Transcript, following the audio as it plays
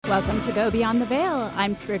Welcome to Go Beyond the Veil.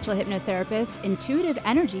 I'm spiritual hypnotherapist, intuitive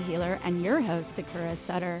energy healer, and your host, Sakura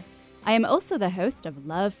Sutter. I am also the host of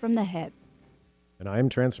Love from the Hyp. And I am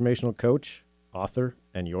transformational coach, author,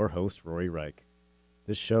 and your host, Rory Reich.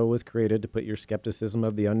 This show was created to put your skepticism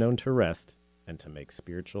of the unknown to rest and to make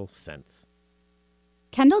spiritual sense.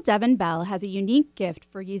 Kendall Devin Bell has a unique gift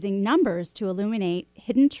for using numbers to illuminate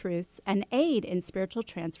hidden truths and aid in spiritual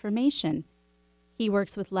transformation. He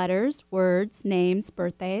works with letters, words, names,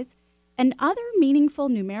 birthdays, and other meaningful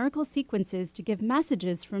numerical sequences to give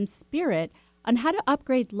messages from spirit on how to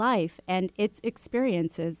upgrade life and its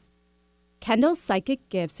experiences. Kendall's psychic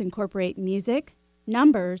gifts incorporate music,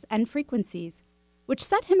 numbers, and frequencies, which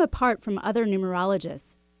set him apart from other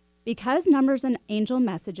numerologists. Because numbers and angel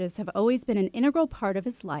messages have always been an integral part of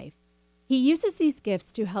his life, he uses these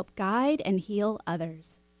gifts to help guide and heal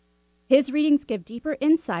others. His readings give deeper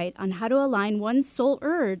insight on how to align one's soul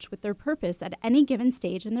urge with their purpose at any given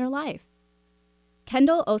stage in their life.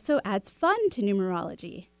 Kendall also adds fun to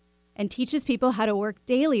numerology and teaches people how to work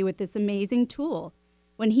daily with this amazing tool.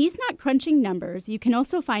 When he's not crunching numbers, you can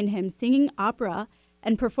also find him singing opera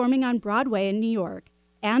and performing on Broadway in New York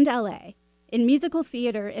and LA, in musical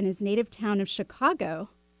theater in his native town of Chicago,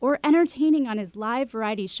 or entertaining on his live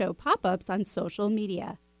variety show pop-ups on social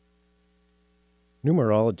media.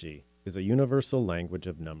 Numerology is a universal language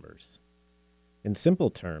of numbers. In simple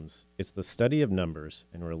terms, it's the study of numbers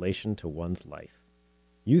in relation to one's life.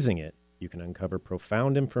 Using it, you can uncover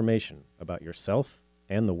profound information about yourself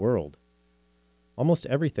and the world. Almost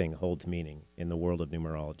everything holds meaning in the world of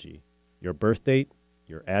numerology. Your birth date,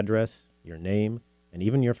 your address, your name, and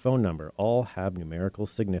even your phone number all have numerical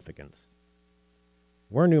significance.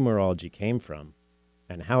 Where numerology came from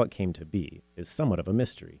and how it came to be is somewhat of a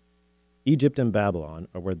mystery. Egypt and Babylon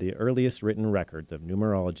are where the earliest written records of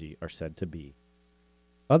numerology are said to be.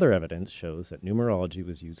 Other evidence shows that numerology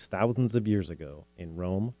was used thousands of years ago in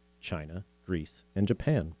Rome, China, Greece, and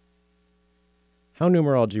Japan. How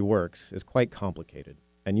numerology works is quite complicated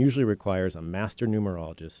and usually requires a master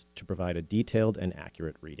numerologist to provide a detailed and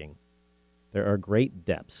accurate reading. There are great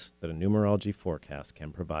depths that a numerology forecast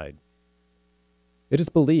can provide. It is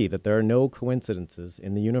believed that there are no coincidences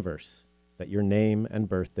in the universe, that your name and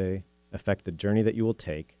birthday affect the journey that you will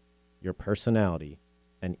take, your personality,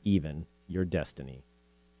 and even your destiny.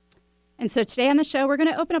 And so today on the show, we're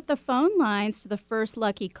going to open up the phone lines to the first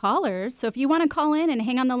lucky callers. So if you want to call in and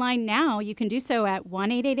hang on the line now, you can do so at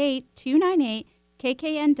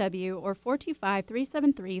 1-888-298-KKNW or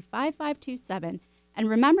 425-373-5527. And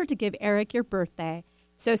remember to give Eric your birthday.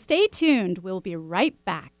 So stay tuned. We'll be right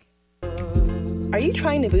back. Are you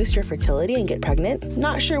trying to boost your fertility and get pregnant?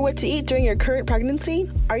 Not sure what to eat during your current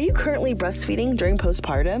pregnancy? Are you currently breastfeeding during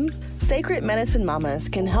postpartum? Sacred Medicine Mamas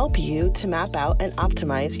can help you to map out and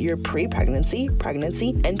optimize your pre-pregnancy,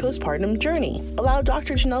 pregnancy, and postpartum journey. Allow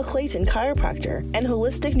Dr. Janelle Clayton, chiropractor, and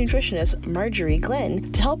holistic nutritionist Marjorie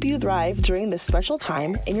Glenn to help you thrive during this special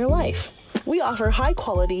time in your life. We offer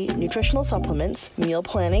high-quality nutritional supplements, meal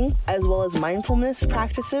planning, as well as mindfulness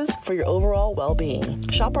practices for your overall well-being.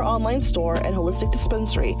 Shop our online store and holistic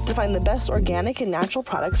dispensary to find the best organic and natural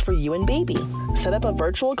products for you and baby. Set up a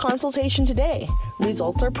virtual consultation today.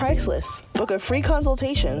 Results are priceless. Book a free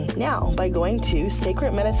consultation now by going to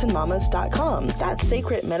sacredmedicinemamas.com. That's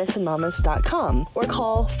sacredmedicinemamas.com, or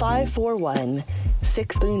call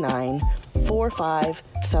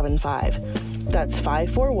 541-639-4575. That's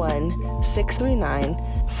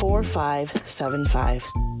 541-639-4575.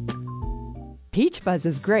 Peach fuzz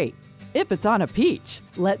is great if it's on a peach.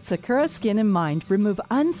 Let Sakura Skin and Mind remove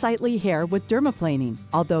unsightly hair with dermaplaning.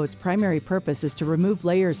 Although its primary purpose is to remove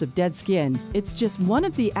layers of dead skin, it's just one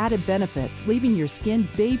of the added benefits, leaving your skin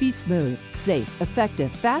baby smooth, safe,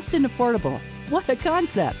 effective, fast, and affordable. What a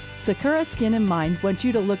concept! Sakura Skin and Mind wants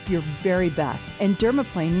you to look your very best, and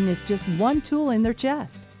dermaplaning is just one tool in their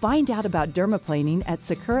chest. Find out about dermaplaning at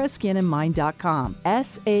sakuraskinandmind.com.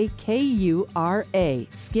 SAKURA,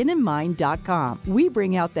 skinandmind.com. We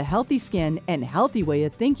bring out the healthy skin and healthy way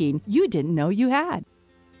of thinking you didn't know you had.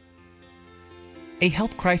 A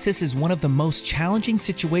health crisis is one of the most challenging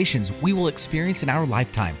situations we will experience in our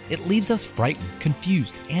lifetime. It leaves us frightened,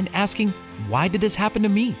 confused, and asking, why did this happen to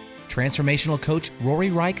me? Transformational coach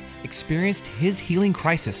Rory Reich experienced his healing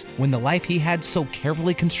crisis when the life he had so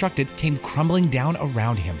carefully constructed came crumbling down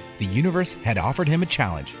around him. The universe had offered him a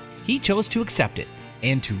challenge. He chose to accept it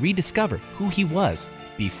and to rediscover who he was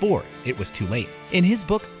before it was too late. In his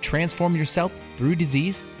book, Transform Yourself Through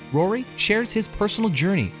Disease, Rory shares his personal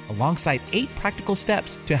journey alongside 8 practical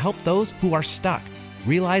steps to help those who are stuck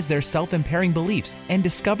realize their self-impairing beliefs and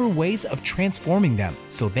discover ways of transforming them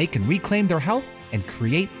so they can reclaim their health and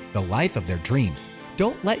create the life of their dreams.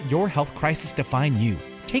 Don't let your health crisis define you.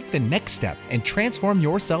 Take the next step and transform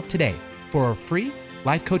yourself today. For a free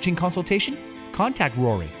life coaching consultation, contact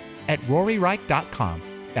Rory at roryreich.com.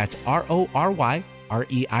 That's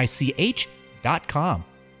RORYREICH.com.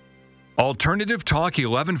 Alternative Talk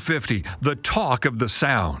 1150, the talk of the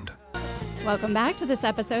sound. Welcome back to this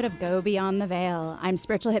episode of Go Beyond the Veil. I'm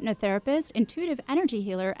spiritual hypnotherapist, intuitive energy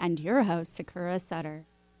healer, and your host, Sakura Sutter.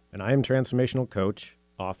 And I am transformational coach,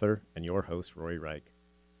 author, and your host, Rory Reich.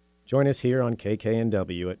 Join us here on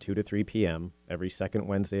KKNW at 2 to 3 p.m. every second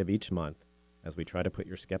Wednesday of each month as we try to put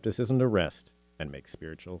your skepticism to rest and make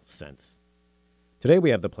spiritual sense. Today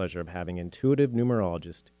we have the pleasure of having intuitive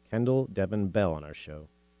numerologist Kendall Devin Bell on our show.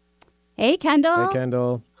 Hey, Kendall. Hey,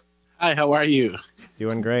 Kendall. Hi, how are you?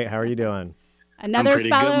 Doing great. How are you doing? I'm pretty good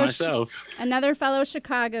myself. Another fellow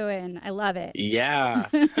Chicagoan. I love it. Yeah.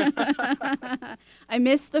 I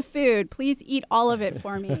miss the food. Please eat all of it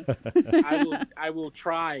for me. I will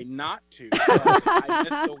try not to. But I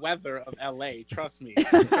miss the weather of LA. Trust me.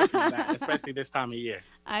 Trust me that, especially this time of year.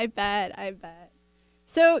 I bet.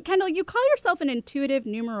 So, Kendall, you call yourself an intuitive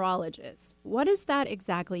numerologist. What does that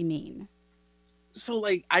exactly mean? So,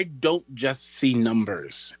 I don't just see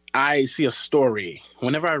numbers. I see a story.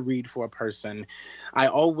 Whenever I read for a person, I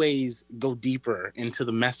always go deeper into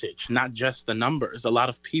the message, not just the numbers. A lot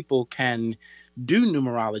of people can do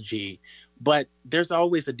numerology, but there's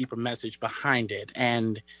always a deeper message behind it.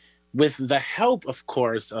 And with the help, of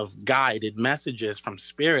course, of guided messages from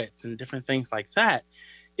spirits and different things like that,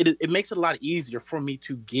 it makes it a lot easier for me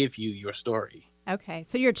to give you your story. Okay,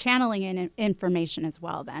 so you're channeling in information as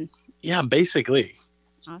well then. Yeah, basically.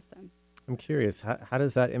 Awesome. I'm curious, how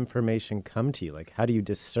does that information come to you? How do you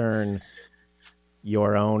discern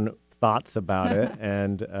your own thoughts about it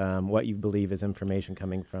and what you believe is information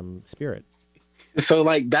coming from spirit? So,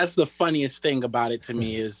 that's the funniest thing about it to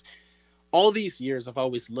me is all these years I've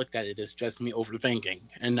always looked at it as just me overthinking.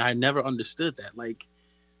 And I never understood that.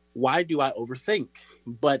 Why do I overthink?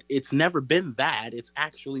 But it's never been that. It's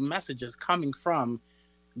actually messages coming from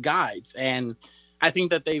guides. And I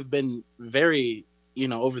think that they've been very,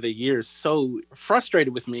 over the years, so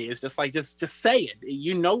frustrated with me. It's just just say it.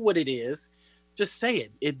 You know what it is. Just say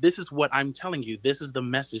it. This is what I'm telling you. This is the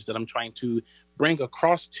message that I'm trying to bring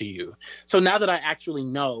across to you. So now that I actually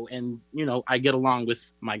know and, I get along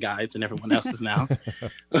with my guides and everyone else's now,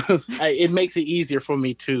 it makes it easier for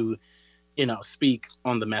me to, speak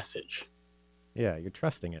on the message. Yeah, you're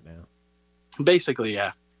trusting it now. Basically,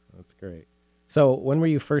 yeah. That's great. So when were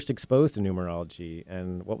you first exposed to numerology,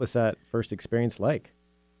 and what was that first experience like?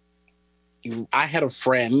 I had a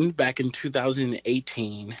friend back in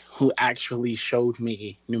 2018 who actually showed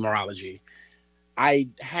me numerology. I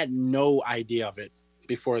had no idea of it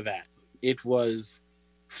before that. It was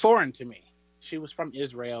foreign to me. She was from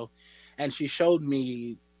Israel, and she showed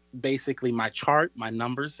me basically my chart, my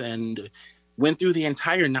numbers, and went through the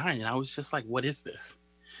entire 9. And I was just like, what is this?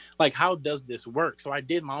 How does this work? So I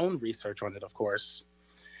did my own research on it, of course.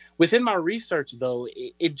 Within my research, though,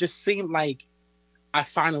 it just seemed like I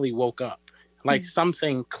finally woke up.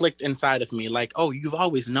 Something clicked inside of me. Oh, you've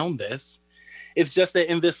always known this. It's just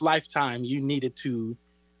that in this lifetime, you needed to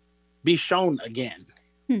be shown again.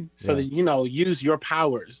 So that, use your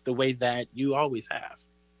powers the way that you always have.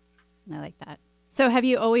 I like that. So have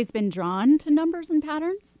you always been drawn to numbers and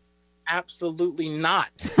patterns? Absolutely not.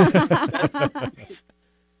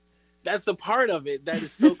 That's a part of it that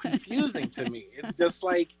is so confusing to me. It's just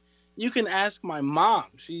you can ask my mom.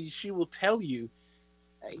 She will tell you,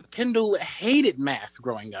 Kendall hated math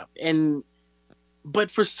growing up. But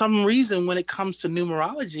for some reason, when it comes to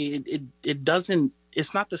numerology,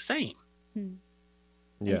 it's not the same.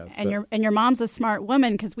 Yeah. And your mom's a smart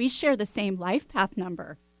woman because we share the same life path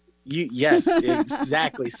number. Yes,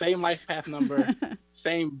 exactly. Same life path number,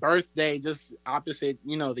 same birthday, just opposite,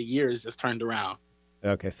 the years just turned around.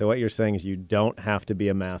 Okay, so what you're saying is you don't have to be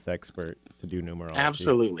a math expert to do numerology.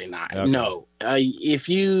 Absolutely not. Okay. No. If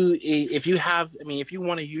you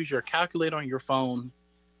want to use your calculator on your phone,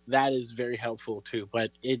 that is very helpful too.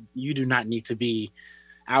 But you do not need to be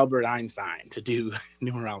Albert Einstein to do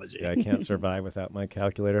numerology. Yeah, I can't survive without my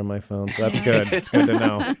calculator on my phone. So that's good. It's good to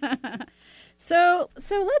know. So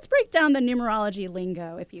let's break down the numerology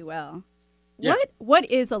lingo, if you will. Yeah. What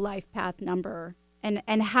is a life path number,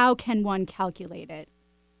 and how can one calculate it?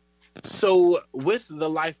 So with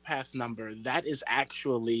the life path number, that is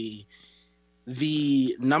actually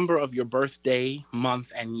the number of your birthday,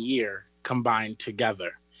 month, and year combined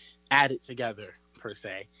together, added together, per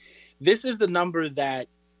se. This is the number that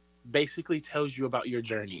basically tells you about your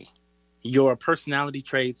journey, your personality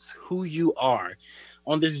traits, who you are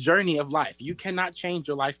on this journey of life. You cannot change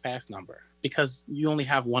your life path number. because you only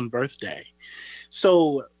have one birthday.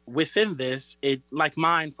 So within this, it, like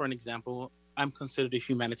mine, for an example, I'm considered a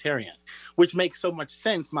humanitarian, which makes so much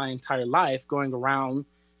sense my entire life, going around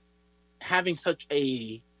having such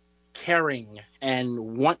a caring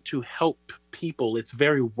and want to help people. It's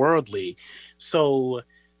very worldly. So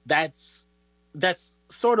that's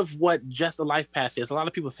sort of what just a life path is. A lot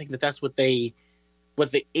of people think that that's what the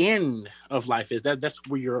end of life is. That's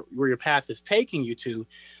where your path is taking you to.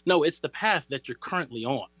 No, it's the path that you're currently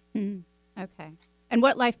on. Okay. And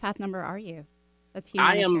what life path number are you? That's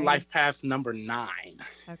I humanitarian. am life path number 9.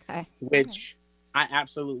 Okay. Which I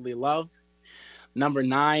absolutely love. Number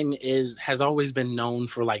 9 has always been known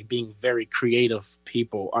for like being very creative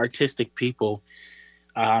people, artistic people.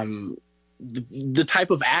 The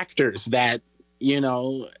type of actors that,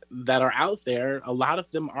 that are out there, a lot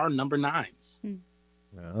of them are number 9s.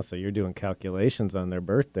 Oh, so you're doing calculations on their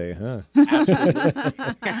birthday, huh?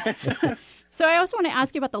 Absolutely. So I also want to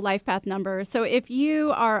ask you about the life path number. So if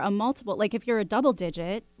you are a multiple, like if you're a double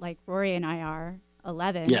digit, like Rory and I are,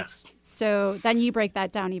 11. Yes. So then you break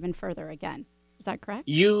that down even further again. Is that correct?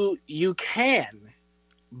 You can,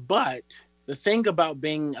 but the thing about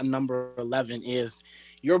being a number 11 is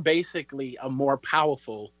you're basically a more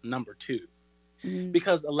powerful number 2.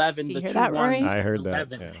 Because 11, Did the you hear 2 that, Rory? ones, I heard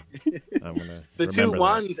 11, that. Yeah. I'm gonna the 2 remember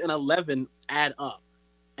ones and 11 add up,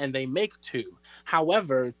 and they make 2.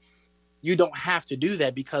 However, you don't have to do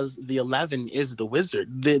that because the 11 is the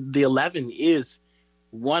wizard. The 11 is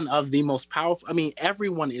one of the most powerful. I mean,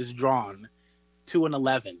 everyone is drawn to an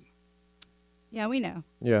 11. Yeah, we know.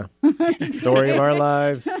 Yeah. Story of our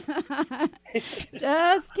lives.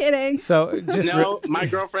 Just kidding. So just My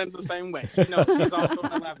girlfriend's the same way. No, she's also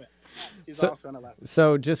an 11. She's also an 11.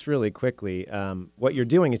 So just really quickly, what you're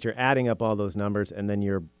doing is you're adding up all those numbers, and then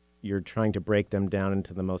you're trying to break them down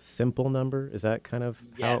into the most simple number. Is that kind of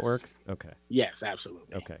how it works? Okay. Yes,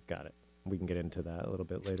 absolutely. Okay, got it. We can get into that a little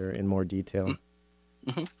bit later in more detail.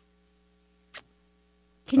 Mm-hmm.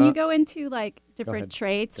 Can you go into like different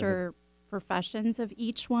traits Go ahead. or professions of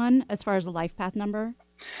each one as far as a life path number?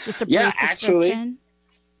 Just a brief Yeah, actually. description.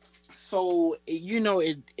 So,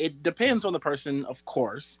 it depends on the person, of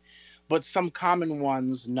course, but some common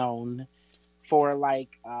ones known for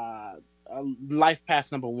like life path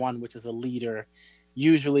number 1, which is a leader.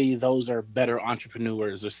 Usually those are better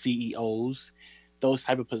entrepreneurs or CEOs, those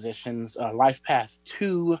type of positions. Life path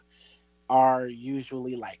 2 are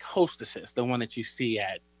usually like hostesses, the one that you see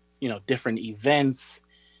at, different events.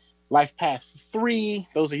 Life path 3,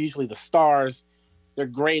 those are usually the stars. They're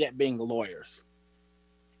great at being lawyers.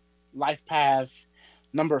 Life path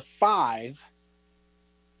number 4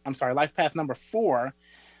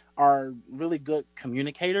 are really good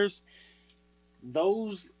communicators.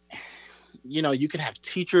 Those, you can have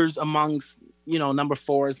teachers amongst, number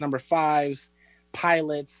 4s, number 5s,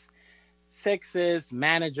 pilots, 6s,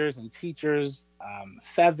 managers and teachers,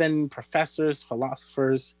 7, professors,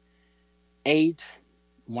 philosophers, 8,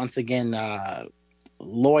 once again,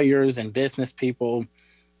 lawyers and business people,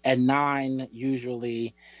 and 9,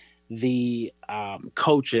 usually the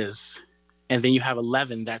coaches. And then you have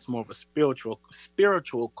 11, that's more of a spiritual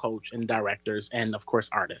coach and directors, and of course,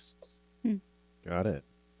 artists. Got it.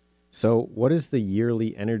 So what is the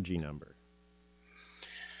yearly energy number?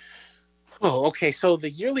 Oh, okay. So the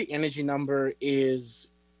yearly energy number is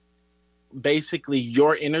basically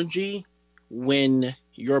your energy when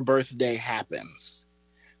your birthday happens.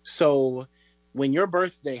 So when your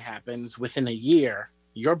birthday happens within a year,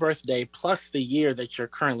 your birthday plus the year that you're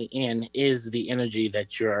currently in is the energy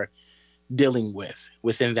that you're dealing with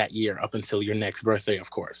within that year up until your next birthday, of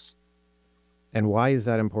course. And why is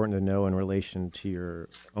that important to know in relation to your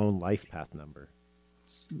own life path number?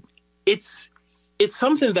 It's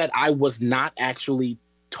something that I was not actually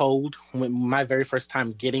told when my very first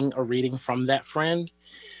time getting a reading from that friend.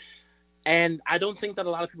 And I don't think that a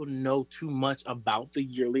lot of people know too much about the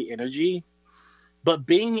yearly energy, but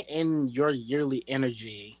being in your yearly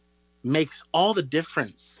energy makes all the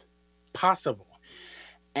difference possible.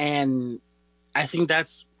 And I think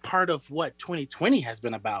that's part of what 2020 has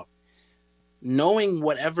been about. Knowing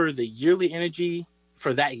whatever the yearly energy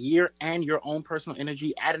for that year and your own personal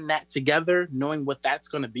energy, adding that together, knowing what that's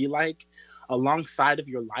going to be like alongside of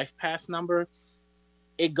your life path number.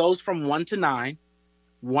 It goes from 1 to 9,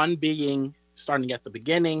 1 being starting at the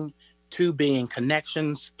beginning, 2 being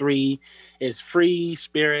connections, 3 is free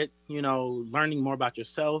spirit, learning more about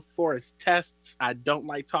yourself. 4 is tests. I don't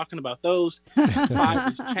like talking about those.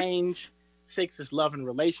 5 is change. 6 is love and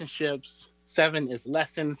relationships. 7 is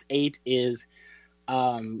lessons. 8 is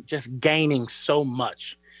just gaining so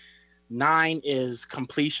much. 9 is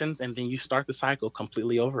completions, and then you start the cycle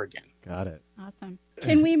completely over again. Got it. Awesome.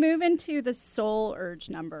 Can we move into the soul urge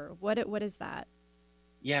number? What is that?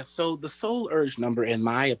 Yeah, so the soul urge number, in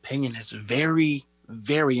my opinion, is very,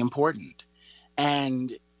 very important.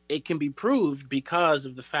 And it can be proved because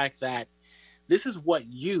of the fact that this is what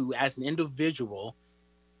you as an individual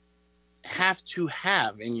have to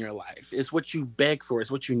have in your life. It's what you beg for.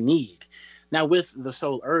 It's what you need. Now, with the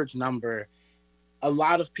soul urge number, a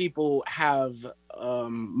lot of people have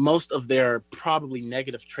most of their probably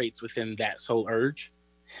negative traits within that soul urge.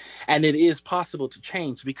 And it is possible to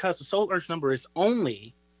change because the soul urge number is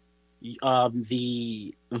only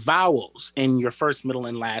the vowels in your first, middle,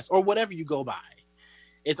 and last, or whatever you go by.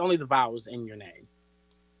 It's only the vowels in your name.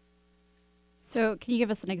 So can you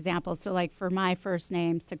give us an example? So like for my first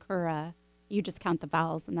name, Sakura, you just count the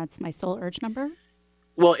vowels and that's my soul urge number?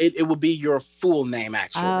 Well, it will be your full name,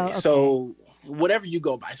 actually. Oh, okay. So whatever you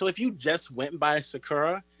go by. So if you just went by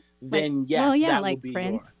Sakura, then yes, well, yeah, that like will be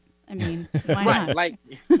Prince. I mean, why right,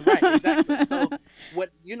 not? right, exactly. So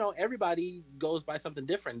everybody goes by something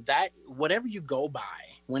different. That whatever you go by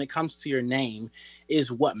when it comes to your name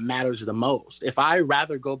is what matters the most. If I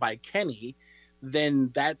rather go by Kenny,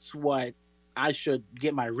 then that's what I should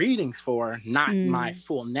get my readings for, not my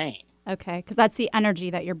full name. Okay, because that's the energy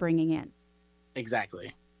that you're bringing in.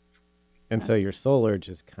 Exactly. And so your soul urge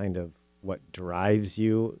is kind of what drives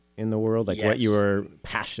you in the world, like what you are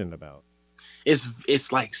passionate about.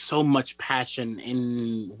 It's like so much passion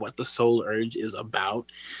in what the soul urge is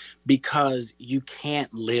about because you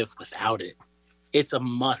can't live without it. It's a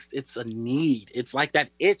must. It's a need. It's like that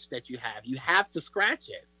itch that you have. You have to scratch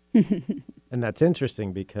it. And that's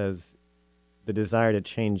interesting because the desire to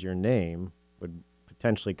change your name would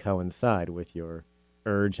potentially coincide with your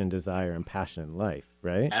urge and desire and passion in life,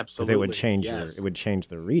 right? Absolutely. Because it would change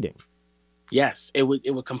the reading. Yes, it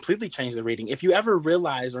would completely change the reading. If you ever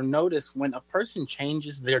realize or notice when a person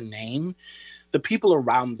changes their name, the people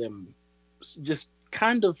around them just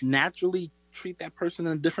kind of naturally treat that person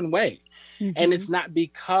in a different way. Mm-hmm. And it's not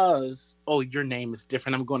because, oh, your name is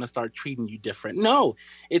different, I'm going to start treating you different. No,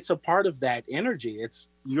 it's a part of that energy. It's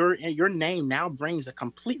your name now brings a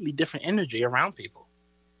completely different energy around people.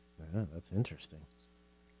 Yeah, that's interesting.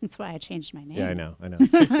 That's why I changed my name. Yeah, I know.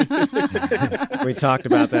 We talked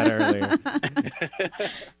about that earlier.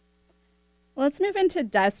 Well, let's move into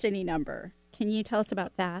destiny number. Can you tell us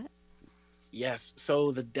about that? Yes.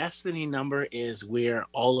 So the destiny number is where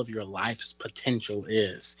all of your life's potential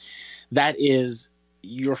is. That is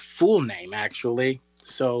your full name, actually.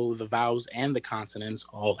 So the vowels and the consonants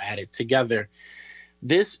all added together.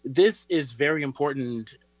 This is very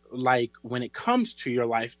important, like when it comes to your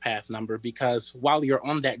life path number, because while you're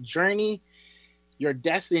on that journey, your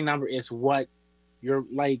destiny number is what you're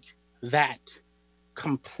like, that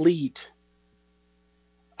complete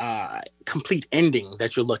ending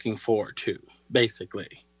that you're looking forward to,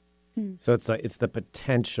 basically. So it's the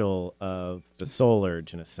potential of the soul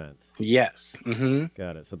urge in a sense. Yes. Mm-hmm.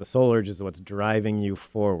 Got it. So the soul urge is what's driving you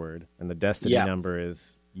forward, and the destiny number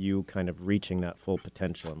is you kind of reaching that full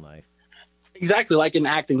potential in life. Exactly. Like in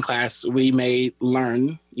acting class, we may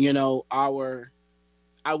learn, I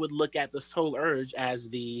would look at the soul urge as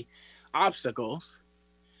the obstacles,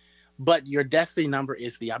 but your destiny number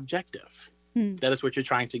is the objective. That is what you're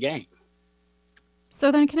trying to gain.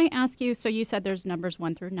 So then can I ask you, so you said there's numbers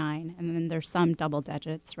 1 through 9, and then there's some double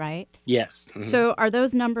digits, right? Yes. Mm-hmm. So are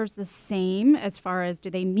those numbers the same as far as, do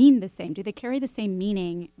they mean the same? Do they carry the same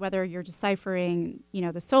meaning, whether you're deciphering,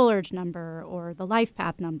 the soul urge number or the life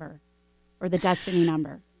path number or the destiny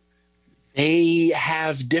number? They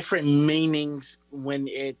have different meanings when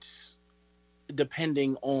it's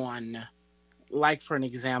depending on, like for an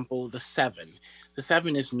example, the 7. The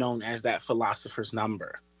 7 is known as that philosopher's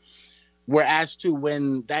number. Whereas to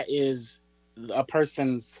when that is a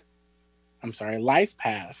person's, life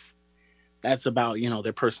path, that's about,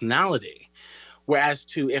 their personality. Whereas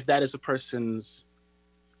to if that is a person's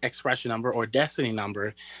expression number or destiny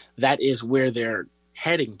number, that is where they're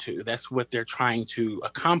heading to. That's what they're trying to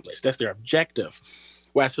accomplish. That's their objective.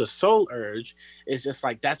 Whereas for soul urge, it's just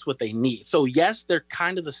like, that's what they need. So yes, they're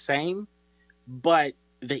kind of the same, but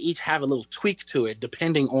they each have a little tweak to it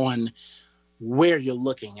depending on where you're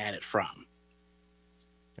looking at it from.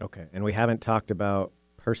 Okay. And we haven't talked about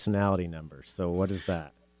personality numbers. So what is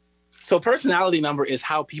that? So personality number is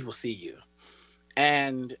how people see you.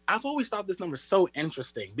 And I've always thought this number is so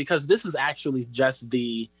interesting because this is actually just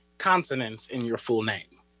the consonants in your full name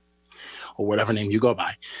or whatever name you go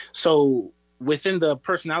by. So within the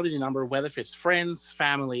personality number, whether if it's friends,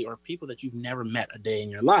 family, or people that you've never met a day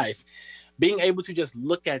in your life, being able to just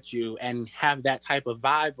look at you and have that type of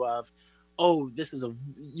vibe of, oh,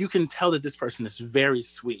 you can tell that this person is very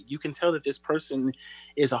sweet. You can tell that this person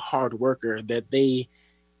is a hard worker, that they,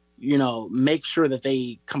 make sure that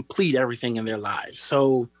they complete everything in their lives.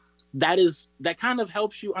 So that kind of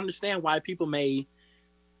helps you understand why people may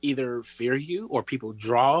either fear you or people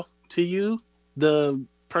draw to you the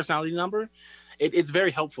personality number. It's very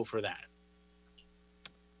helpful for that.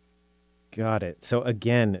 Got it. So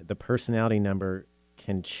again, the personality number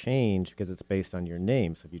can change because it's based on your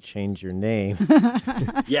name. So if you change your name.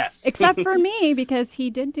 Yes. Except for me, because he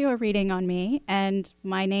did do a reading on me, and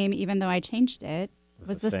my name, even though I changed it,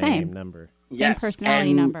 was the same number. Same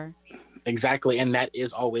personality number. Exactly. And that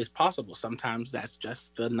is always possible. Sometimes that's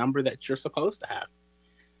just the number that you're supposed to have.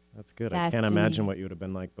 That's good. Destiny. I can't imagine what you would have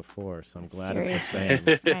been like before, so I'm glad it's the same.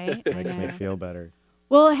 Right? Makes me feel better.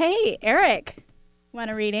 Well, hey, Eric, want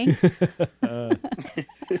a reading?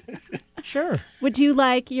 Sure. Would you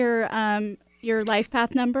like your life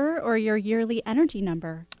path number or your yearly energy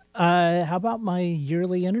number? How about my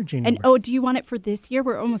yearly energy number? And do you want it for this year?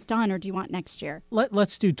 We're almost done, or do you want next year?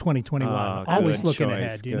 Let's do 2021. Always looking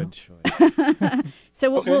ahead, Good choice.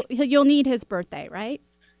 So you'll need his birthday, right?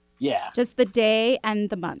 Yeah. Just the day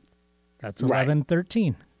and the month. That's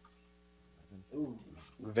 11/13. Ooh,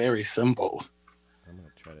 very simple. I'm going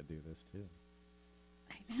to try to do this too.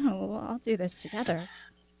 I know. Well, I'll do this together.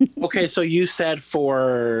 Okay, so you said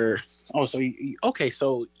so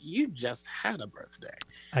you just had a birthday.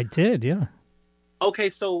 I did, yeah.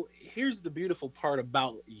 Okay, so here's the beautiful part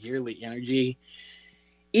about yearly energy.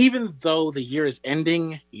 Even though the year is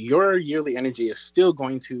ending, your yearly energy is still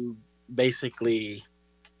going to basically,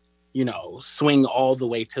 swing all the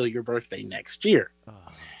way till your birthday next year.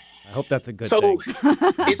 I hope that's a good thing. So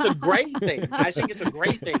it's a great thing. I think it's a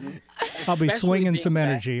great thing. I'll be swinging some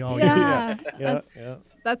energy all Yeah, year.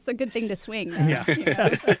 that's a good thing to swing. Yeah.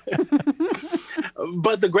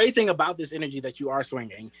 But the great thing about this energy that you are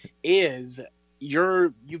swinging is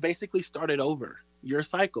you basically started over your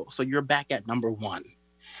cycle. So you're back at number 1.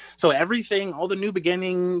 So everything, all the new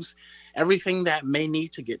beginnings, everything that may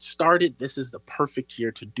need to get started, this is the perfect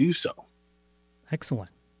year to do so.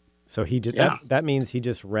 Excellent. So he just that means he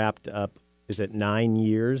just wrapped up, is it 9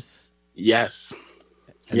 years? Yes.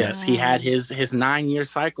 Yes, he had his 9-year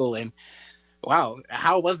cycle, and wow,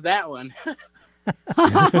 how was that one?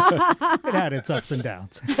 It had its ups and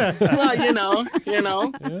downs. Well,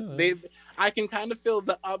 I can kind of feel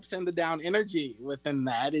the ups and the down energy within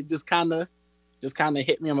that. It just kind of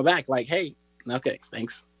hit me on my back like, hey, okay,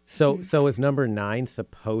 thanks. So is number 9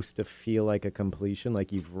 supposed to feel like a completion?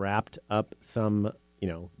 Like you've wrapped up some,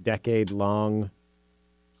 decade-long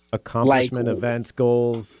accomplishment, events,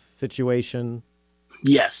 goals, situation?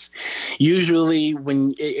 Yes. Usually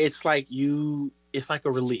when it's like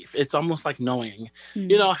a relief. It's almost like knowing,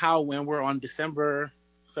 how when we're on December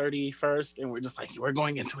 31st and we're just like, we're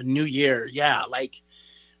going into a new year. Yeah. Like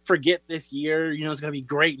forget this year, it's going to be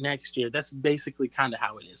great next year. That's basically kind of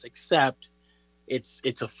how it is, except it's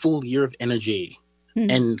a full year of energy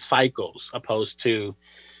and cycles opposed to,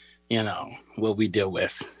 what we deal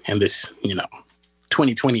with in this,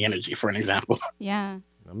 2020 energy, for an example. Yeah.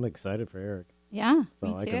 I'm excited for Eric. Yeah,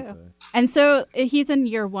 That's all me I can too. say. And so he's in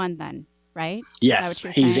year 1 then, right? Yes,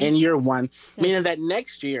 he's in year 1, So meaning that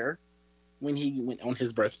next year, when he went on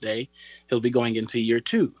his birthday, he'll be going into year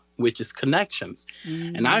 2, which is connections.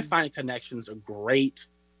 And I find connections a great,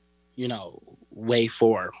 way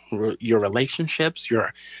for your relationships,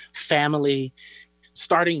 your family,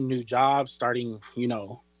 starting new jobs, starting,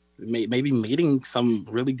 maybe meeting some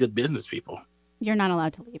really good business people. You're not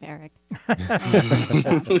allowed to leave, Eric.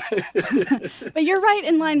 But you're right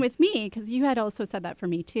in line with me, because you had also said that for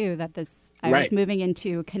me too, that I was moving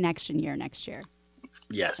into connection year next year.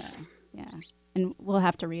 Yes. So, yeah. And we'll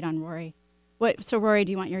have to read on Rory. So Rory,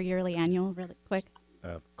 do you want your yearly annual really quick?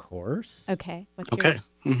 Of course. Okay. What's Okay.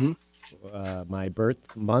 My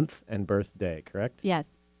birth month and birthday, correct?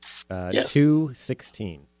 Yes. Yes.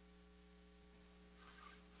 2/16.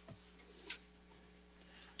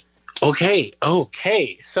 Okay.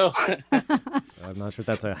 So I'm not sure if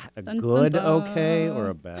that's a good okay or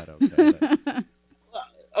a bad okay. But...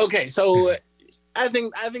 okay, so I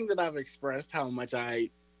think that I've expressed how much I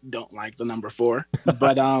don't like the number 4.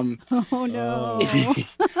 But Oh no.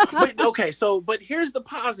 but here's the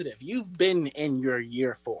positive. You've been in your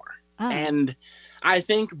year 4. And I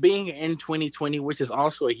think being in 2020, which is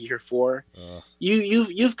also a year 4,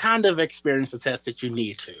 you've kind of experienced the test that you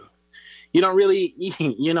need to. You don't really,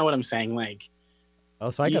 you know what I'm saying? Like,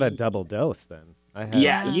 so I got a double dose then.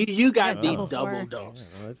 You got the double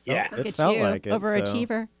dose. It felt like it.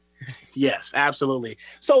 Overachiever. Yes, absolutely.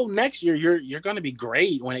 So next year you're going to be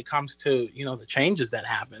great when it comes to, the changes that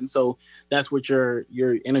happen. So that's what your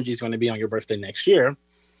energy is going to be on your birthday next year,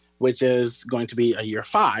 which is going to be a year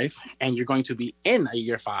 5, and you're going to be in a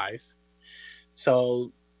year 5.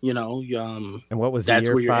 So, and what was that's the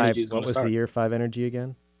year where your 5? energy is What going to was start. the year 5 energy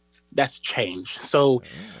again? That's change. So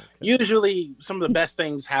usually some of the best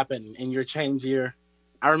things happen in your change year.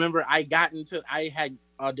 I remember I had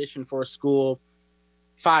auditioned for a school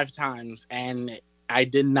 5 times, and I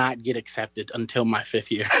did not get accepted until my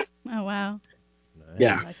 5th year. Oh, wow. Nice.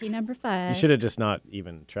 Yeah. Lucky number 5. You should have just not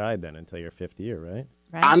even tried then until your 5th year, right?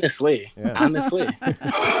 Right? Honestly. Yeah. Honestly.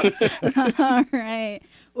 All right.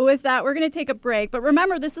 Well, with that, we're going to take a break. But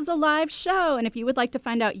remember, this is a live show. And if you would like to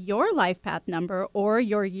find out your life path number or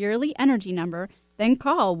your yearly energy number, then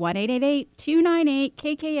call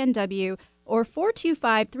 1-888-298-KKNW or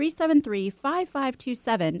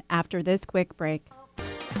 425-373-5527 after this quick break.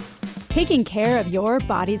 Taking care of your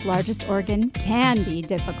body's largest organ can be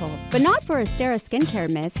difficult, but not for Astera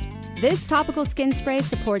Skincare Mist. This topical skin spray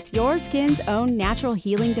supports your skin's own natural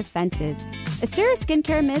healing defenses. Astera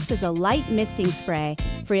Skincare Mist is a light misting spray,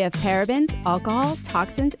 free of parabens, alcohol,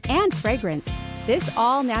 toxins, and fragrance. This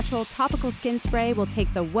all-natural topical skin spray will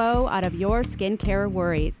take the woe out of your skincare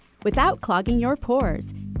worries without clogging your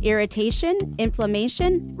pores. Irritation,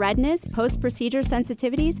 inflammation, redness, post-procedure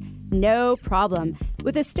sensitivities? No problem.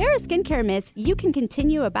 With Astera Skincare Mist, you can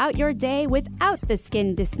continue about your day without the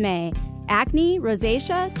skin dismay. Acne,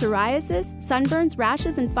 rosacea, psoriasis, sunburns,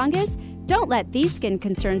 rashes, and fungus? Don't let these skin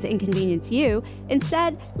concerns inconvenience you.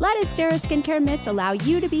 Instead, let Astera Skincare Mist allow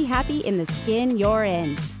you to be happy in the skin you're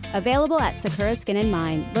in. Available at Sakura Skin and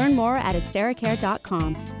Mind. Learn more at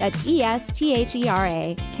esteracare.com. That's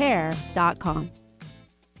ESTHERA care.com.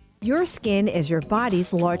 Your skin is your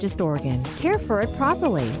body's largest organ. Care for it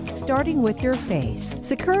properly, starting with your face.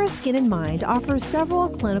 Sakura Skin and Mind offers several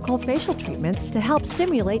clinical facial treatments to help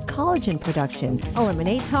stimulate collagen production,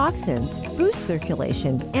 eliminate toxins, boost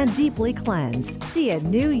circulation, and deeply cleanse. See a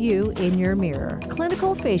new you in your mirror.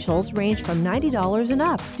 Clinical facials range from $90 and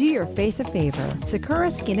up. Do your face a favor.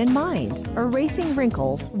 Sakura Skin and Mind, erasing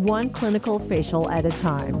wrinkles one clinical facial at a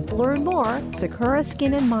time. Learn more,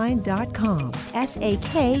 sakuraskinandmind.com.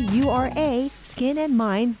 SAKURA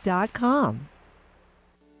skinandmind.com.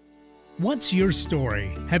 What's your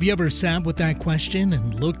story? Have you ever sat with that question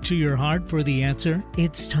and looked to your heart for the answer?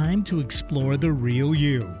 It's time to explore the real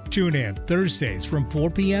you. Tune in Thursdays from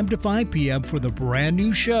 4 p.m. to 5 p.m. for the brand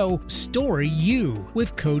new show, Story You,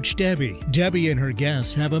 with Coach Debbie. Debbie and her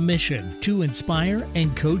guests have a mission to inspire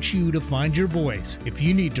and coach you to find your voice. If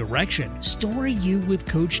you need direction, Story You with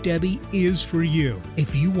Coach Debbie is for you.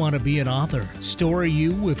 If you want to be an author, Story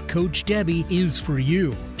You with Coach Debbie is for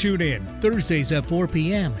you. Tune in Thursdays at 4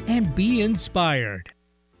 p.m. and be inspired.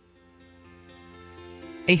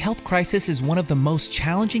 A health crisis is one of the most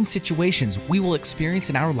challenging situations we will experience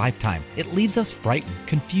in our lifetime. It leaves us frightened,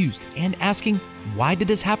 confused, and asking, why did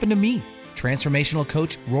this happen to me? Transformational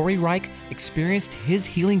coach Rory Reich experienced his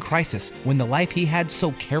healing crisis when the life he had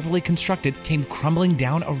so carefully constructed came crumbling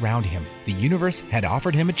down around him. The universe had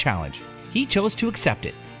offered him a challenge. He chose to accept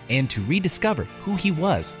it and to rediscover who he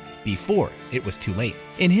was before it was too late.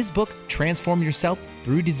 In his book, Transform Yourself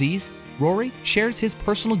Through Disease, Rory shares his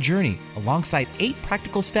personal journey alongside 8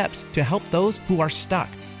 practical steps to help those who are stuck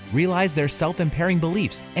realize their self-impairing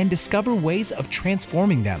beliefs and discover ways of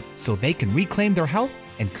transforming them so they can reclaim their health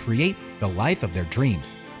and create the life of their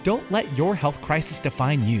dreams. Don't let your health crisis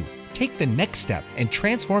define you. Take the next step and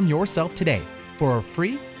transform yourself today. For a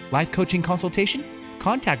free life coaching consultation,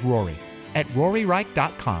 contact Rory at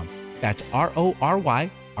roryreich.com. That's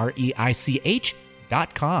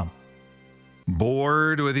RORYREICH.com.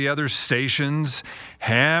 Bored with the other stations,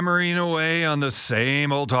 hammering away on the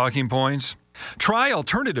same old talking points? Try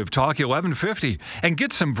Alternative Talk 1150 and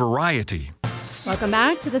get some variety. Welcome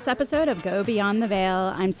back to this episode of Go Beyond the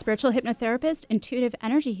Veil. I'm spiritual hypnotherapist, intuitive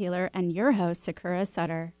energy healer, and your host, Sakura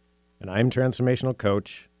Sutter. And I'm transformational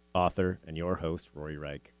coach, author, and your host, Rory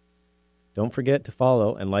Reich. Don't forget to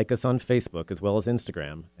follow and like us on Facebook as well as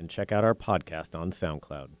Instagram, and check out our podcast on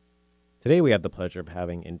SoundCloud. Today we have the pleasure of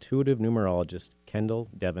having intuitive numerologist Kendall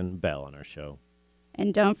Devin Bell on our show.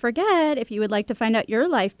 And don't forget, if you would like to find out your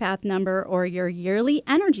life path number or your yearly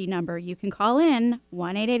energy number, you can call in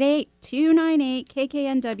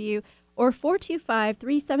 1-888-298-KKNW or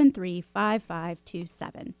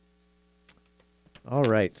 425-373-5527. All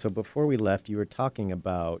right, so before we left, you were talking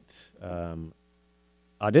about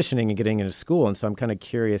auditioning and getting into school, and so I'm kind of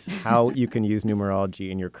curious how you can use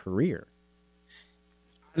numerology in your career.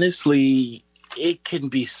 Honestly, it can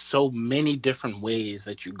be so many different ways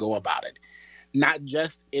that you go about it. not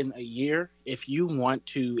just in a year. If you're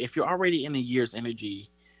already in a year's energy,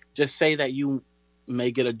 just say that you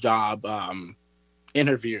may get a job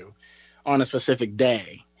interview on a specific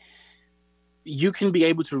day. You can be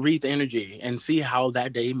able to read the energy and see how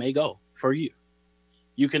that day may go for you.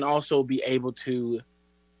 You can also be able to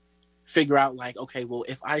figure out like, okay, well,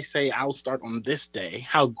 if I say I'll start on this day,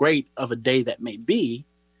 how great of a day that may be,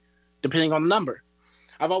 depending on the number.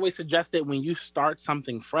 I've always suggested when you start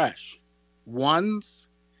something fresh, 1s,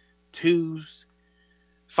 2s,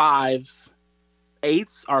 5s,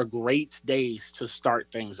 8s are great days to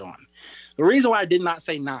start things on. The reason why I did not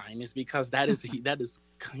say 9 is because that is,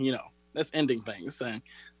 that's ending things. And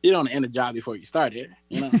you don't end a job before you start it,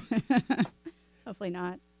 Hopefully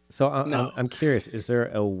not. So No. I'm curious, is there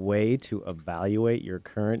a way to evaluate your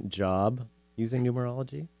current job using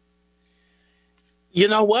numerology? You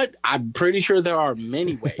know what? I'm pretty sure there are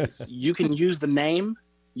many ways. You can use the name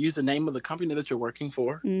of the company that you're working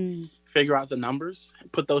for, figure out the numbers,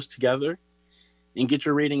 put those together, and get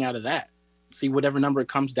your reading out of that. See whatever number it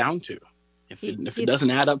comes down to. If it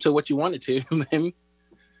doesn't add up to what you want it to, then...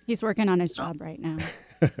 He's working on his job right now.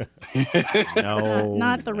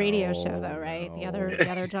 Not the radio show though, right? The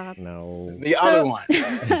other job. No. The other one.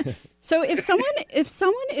 So if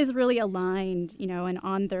someone is really aligned, and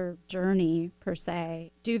on their journey per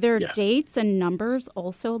se, do their dates and numbers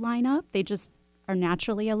also line up? They just are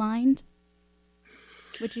naturally aligned,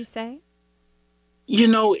 would you say?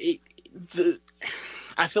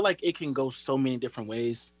 I feel like it can go so many different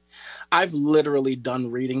ways. I've literally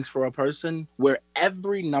done readings for a person where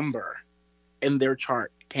every number in their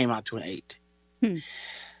chart came out to an 8. And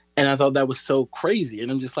I thought that was so crazy.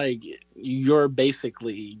 And I'm just like, you're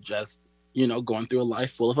basically just, going through a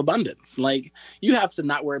life full of abundance. Like, you have to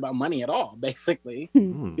not worry about money at all, basically,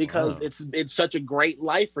 because it's such a great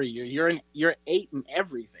life for you. You're 8 in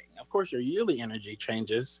everything. Of course, your yearly energy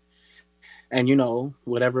changes. And,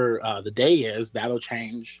 whatever the day is, that'll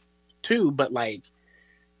change too. But like,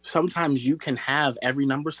 sometimes you can have every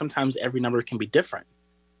number. Sometimes every number can be different.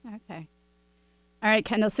 Okay. All right,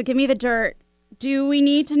 Kendall. So give me the dirt. Do we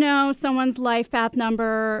need to know someone's life path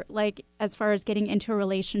number, like as far as getting into a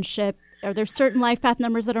relationship? Are there certain life path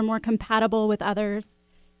numbers that are more compatible with others?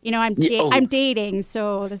 I'm dating,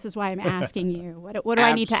 so this is why I'm asking you. What do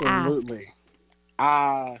I need to ask? Absolutely.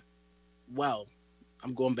 Well,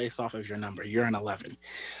 I'm going based off of your number. You're an 11.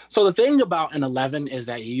 So the thing about an 11 is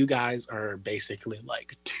that you guys are basically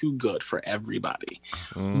like too good for everybody.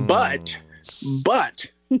 But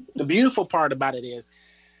the beautiful part about it is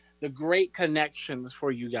the great connections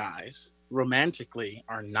for you guys romantically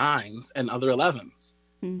are 9s and other 11s.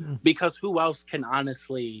 Because who else can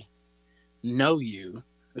honestly know you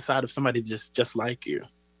aside of somebody just like you?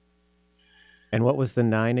 And what was the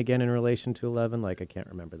 9 again in relation to 11? Like, I can't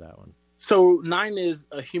remember that one. So 9 is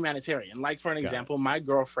a humanitarian. Like, for an example, my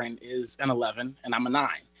girlfriend is an 11 and I'm a 9.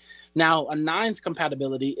 Now, a 9's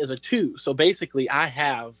compatibility is a 2. So basically, I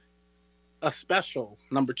have a special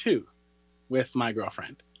number 2 with my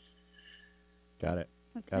girlfriend. Got it.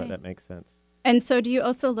 Nice. That makes sense. And so do you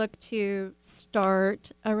also look to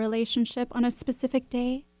start a relationship on a specific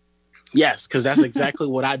day? Yes, because that's exactly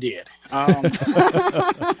what I did. Like,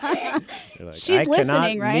 she's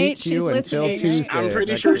listening, right? She's listening. Tuesday, I'm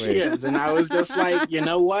pretty sure she is. And I was just like, you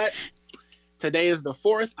know what? Today is the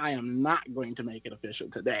 4th. I am not going to make it official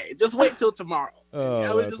today. Just wait till tomorrow.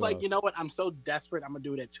 I was just like, you know what? I'm so desperate. I'm going to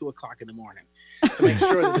do it at 2:00 in the morning to make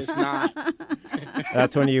sure that it's not.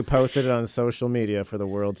 That's when you posted it on social media for the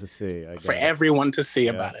world to see. For everyone to see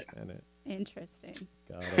about it. Interesting.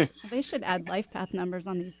 Got it. Well, they should add life path numbers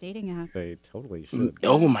on these dating apps. They totally should.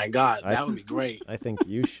 Oh my God, that would be great. I think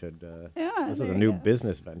you should. This is a new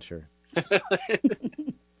business venture.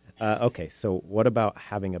 Okay, so what about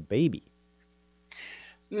having a baby?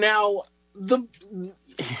 Now, the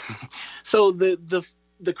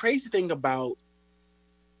crazy thing about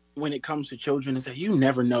when it comes to children is that you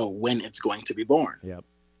never know when it's going to be born. Yep.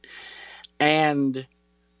 And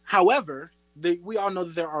however, we all know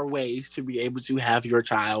that there are ways to be able to have your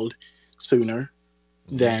child sooner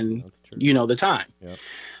than the time. Yep.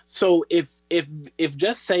 So if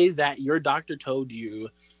just say that your doctor told you,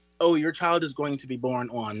 oh, your child is going to be born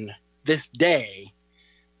on this day,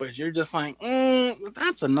 but you're just like,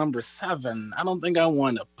 that's a number 7. I don't think I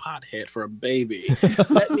want a pothead for a baby.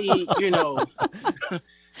 Let me,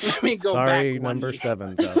 let me go back. Sorry, number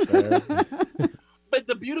 7's out there. But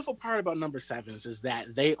the beautiful part about number 7s is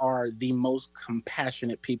that they are the most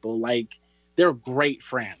compassionate people. Like, they're great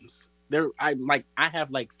friends. I have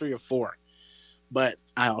like 3 or 4, but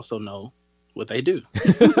I also know what they do.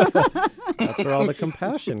 That's where all the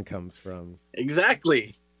compassion comes from.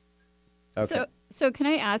 Exactly. Okay. So can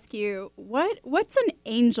I ask you, what's an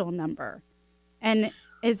angel number? And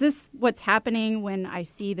is this what's happening when I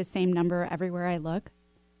see the same number everywhere I look?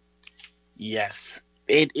 Yes,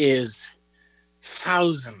 it is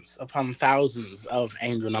thousands upon thousands of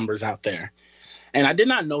angel numbers out there. And I did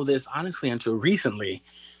not know this, honestly, until recently.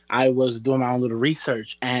 I was doing my own little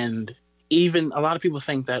research, and even a lot of people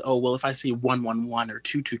think that, oh, well, if I see 111 or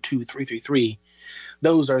 222, 333,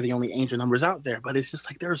 those are the only angel numbers out there. But it's just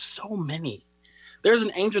like there's so many. There's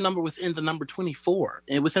an angel number within the number 24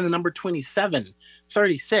 and within the number 27,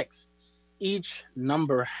 36. Each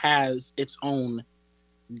number has its own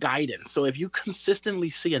guidance. So if you consistently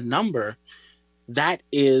see a number, that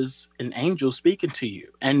is an angel speaking to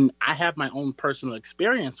you. And I have my own personal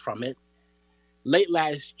experience from it. Late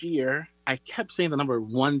last year, I kept seeing the number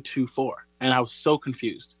 124, and I was so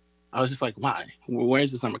confused. I was just like, why? Where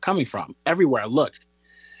is this number coming from? Everywhere I looked.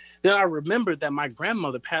 Then I remembered that my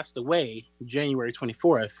grandmother passed away January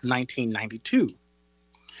 24th, 1992.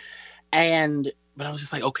 But I was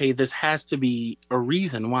just like, okay, this has to be a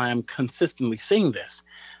reason why I'm consistently seeing this.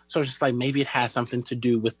 So I was just like, maybe it has something to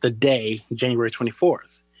do with the day, January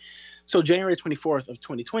 24th. So January 24th of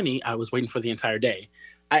 2020, I was waiting for the entire day.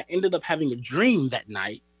 I ended up having a dream that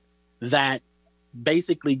night that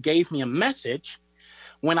basically gave me a message.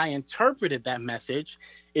 When I interpreted that message,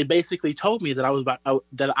 it basically told me that I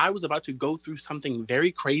was about to go through something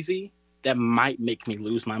very crazy that might make me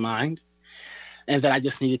lose my mind, and that I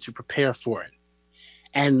just needed to prepare for it.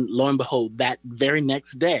 And lo and behold, that very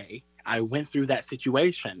next day, I went through that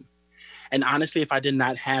situation. And honestly, if I did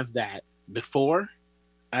not have that before,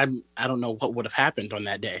 I don't know what would have happened on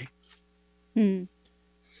that day.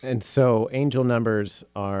 And so angel numbers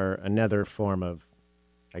are another form of,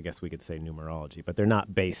 I guess we could say, numerology, but they're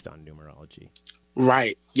not based on numerology.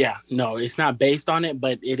 Right. Yeah. No, it's not based on it,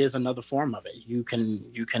 but it is another form of it. You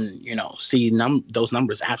can see those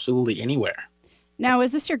numbers absolutely anywhere. Now,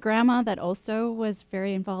 is this your grandma that also was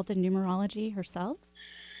very involved in numerology herself?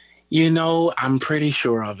 I'm pretty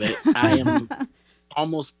sure of it. I am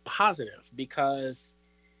almost positive, because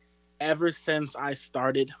ever since I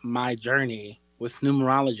started my journey with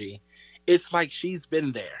numerology, it's like she's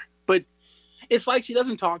been there. But it's like she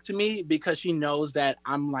doesn't talk to me because she knows that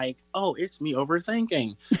I'm like, oh, it's me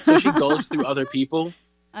overthinking. So she goes through other people.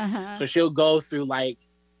 Uh-huh. So she'll go through like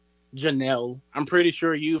Janelle. I'm pretty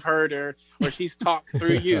sure you've heard her, or she's talked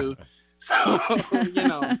through you. So,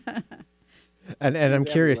 And I'm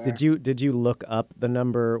curious, did you look up the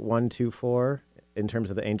number 124 in terms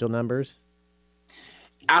of the angel numbers?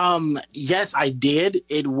 Yes, I did.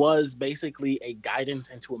 It was basically a guidance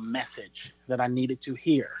into a message that I needed to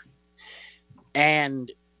hear. And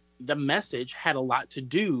the message had a lot to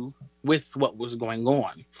do with what was going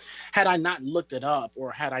on. Had I not looked it up,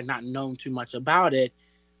 or had I not known too much about it,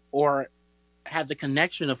 or had the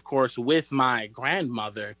connection, of course, with my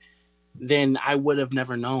grandmother, then I would have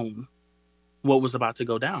never known what was about to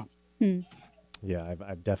go down. Yeah,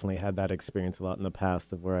 I've definitely had that experience a lot in the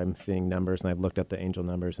past, of where I'm seeing numbers and I've looked up the angel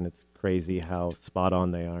numbers, and it's crazy how spot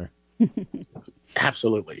on they are.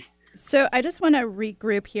 Absolutely. So I just want to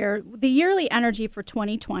regroup here. The yearly energy for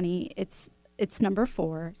 2020, it's number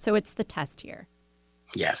 4, so it's the test year.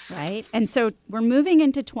 Yes. Right? And so we're moving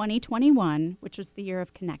into 2021, which was the year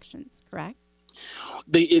of connections, correct?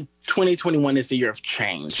 2021 is the year of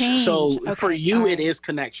change. So okay, for you, it is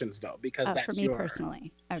connections, though, because that's for me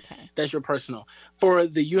personally. Okay. That's your personal. For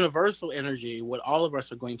the universal energy, what all of us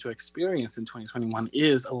are going to experience in 2021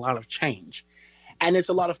 is a lot of change. And it's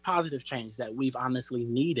a lot of positive change that we've honestly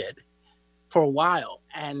needed for a while.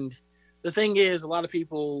 And the thing is, a lot of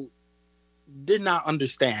people did not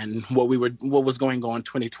understand what was going on in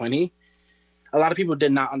 2020. A lot of people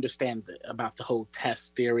did not understand about the whole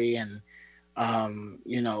test theory, and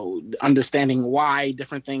understanding why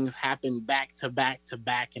different things happened back to back to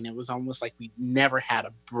back. And it was almost like we never had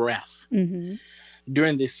a breath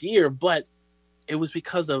during this year. But it was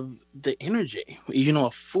because of the energy,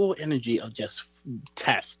 a full energy of just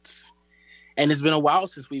tests. And it's been a while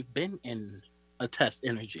since we've been in a test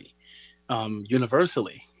energy,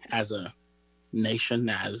 universally, as a nation,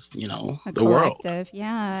 as, the world.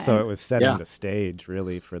 Yeah. So it was setting the stage,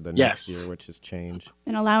 really, for the next year, which is change.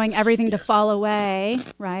 And allowing everything to fall away,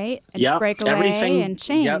 right? And break away and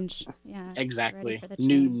change. Yep. Yeah. Exactly.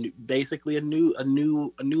 Basically a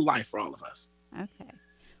new life for all of us. Okay.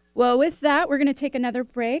 Well, with that, we're going to take another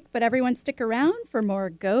break, but everyone stick around for more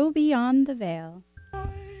Go Beyond the Veil.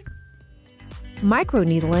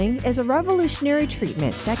 Microneedling is a revolutionary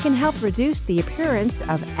treatment that can help reduce the appearance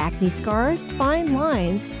of acne scars, fine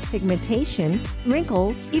lines, pigmentation,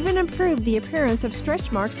 wrinkles, even improve the appearance of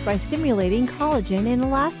stretch marks by stimulating collagen and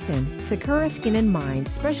elastin. Sakura Skin and Mind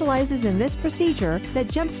specializes in this procedure that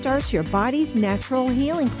jumpstarts your body's natural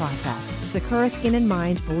healing process. Sakura Skin and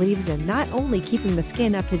Mind believes in not only keeping the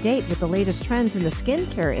skin up to date with the latest trends in the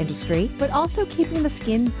skincare industry, but also keeping the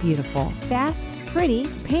skin beautiful, fast, pretty,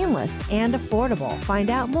 painless, and affordable. Find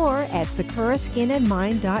out more at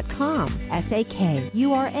sakuraskinandmind.com.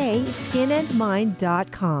 SAKURA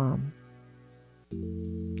skinandmind.com.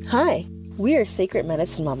 Hi, we are Sacred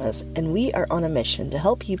Medicine Mamas, and we are on a mission to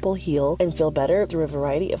help people heal and feel better through a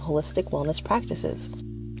variety of holistic wellness practices.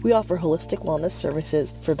 We offer holistic wellness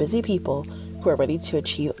services for busy people who are ready to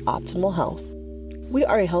achieve optimal health. We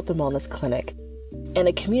are a health and wellness clinic and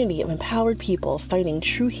a community of empowered people finding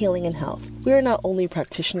true healing and health. We are not only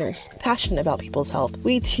practitioners passionate about people's health,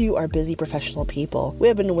 we too are busy professional people. We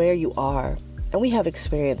have been where you are, and we have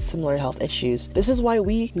experienced similar health issues. This is why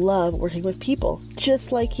we love working with people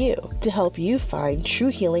just like you to help you find true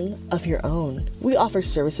healing of your own. We offer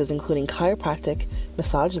services including chiropractic,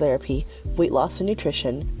 massage therapy, weight loss and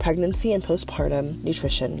nutrition, pregnancy and postpartum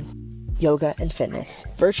nutrition, yoga, and fitness.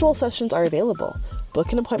 Virtual sessions are available.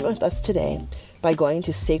 Book an appointment with us today by going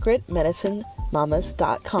to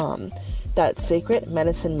sacredmedicinemamas.com. That's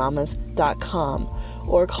sacredmedicinemamas.com,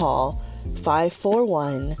 or call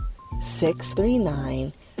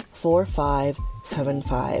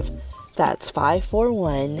 541-639-4575. That's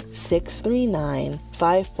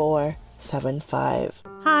 541-639-5475.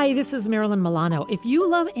 Hi, this is Marilyn Milano. If you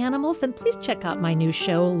love animals, then please check out my new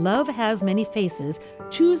show, Love Has Many Faces,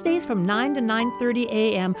 Tuesdays from 9 to 9:30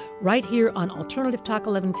 a.m. right here on Alternative Talk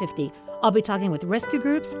 1150. I'll be talking with rescue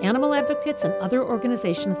groups, animal advocates, and other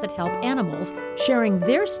organizations that help animals, sharing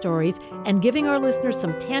their stories and giving our listeners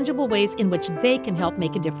some tangible ways in which they can help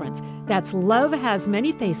make a difference. That's Love Has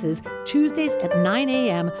Many Faces, Tuesdays at 9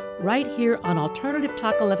 a.m. right here on Alternative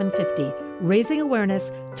Talk 1150. Raising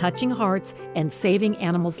awareness, touching hearts, and saving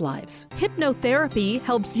animals' lives. Hypnotherapy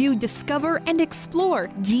helps you discover and explore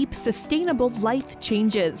deep, sustainable life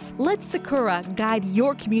changes. Let Sakura guide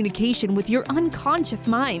your communication with your unconscious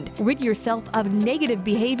mind. Rid yourself of negative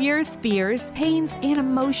behaviors, fears, pains, and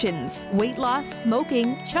emotions. Weight loss,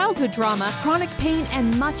 smoking, childhood trauma, chronic pain,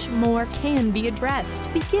 and much more can be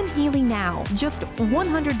addressed. Begin healing now. Just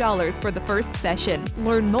 $100 for the first session.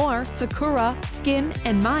 Learn more,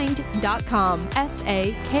 sakuraskinandmind.com.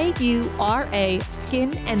 SAKURA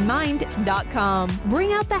skinandmind.com.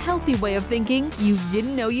 Bring out the healthy way of thinking you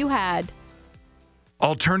didn't know you had.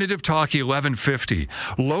 Alternative Talk 1150,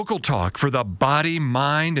 local talk for the body,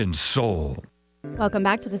 mind, and soul. Welcome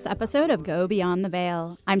back to this episode of Go Beyond the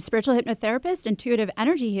Veil. I'm spiritual hypnotherapist, intuitive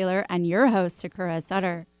energy healer, and your host, Sakura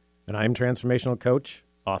Sutter. And I'm transformational coach,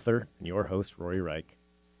 author, and your host, Rory Reich.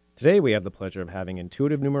 Today we have the pleasure of having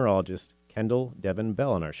intuitive numerologist Kendall Devin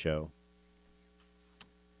Bell on our show.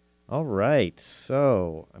 All right,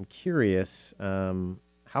 so I'm curious,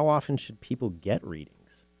 how often should people get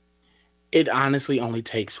readings? It honestly only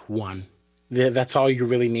takes one. That's all you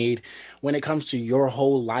really need. When it comes to your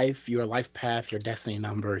whole life, your life path, your destiny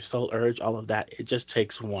number, soul urge, all of that, it just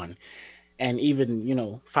takes one. And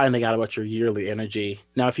even, finding out about your yearly energy.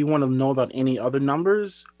 Now, if you want to know about any other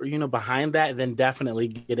numbers, or, behind that, then definitely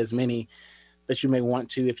get as many that you may want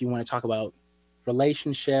to. If you want to talk about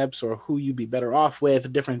relationships or who you'd be better off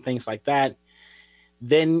with, different things like that,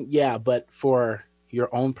 then yeah, but for your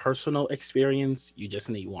own personal experience, you just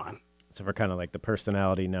need one. So for kind of like the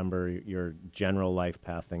personality number, your general life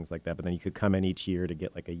path, things like that, but then you could come in each year to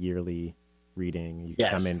get like a yearly reading. You could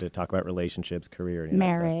come in to talk about relationships, career, and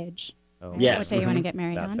marriage. Oh, yes. What day you want to get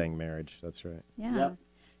married that on? thing, marriage. That's right. Yeah. Yep.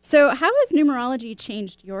 So how has numerology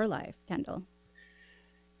changed your life, Kendall?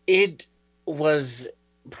 It was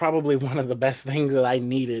probably one of the best things that I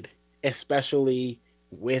needed, especially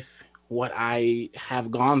with what I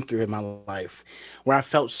have gone through in my life, where I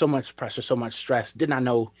felt so much pressure, so much stress, did not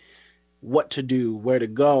know what to do, where to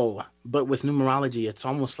go. But with numerology, it's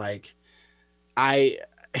almost like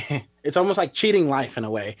it's almost like cheating life in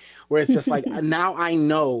a way, where it's just like, now I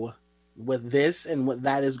know what this and what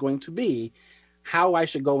that is going to be, how I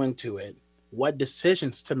should go into it, what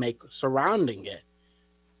decisions to make surrounding it.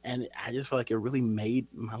 And I just feel like it really made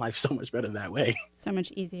my life so much better that way. So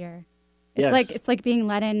much easier. It's like being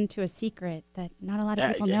let into a secret that not a lot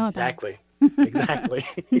of people know about. Exactly.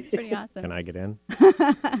 It's pretty awesome. Can I get in?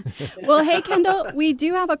 Well, hey, Kendall, we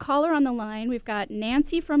do have a caller on the line. We've got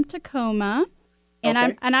Nancy from Tacoma.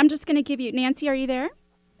 And I'm just going to give you, Nancy, are you there?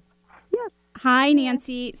 Yes. Hi,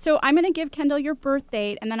 Nancy. So I'm going to give Kendall your birth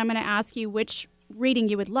date, and then I'm going to ask you which reading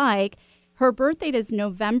you would like. Her birth date is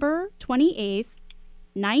November 28th,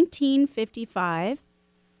 1955.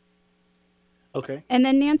 Okay. And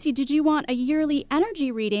then, Nancy, did you want a yearly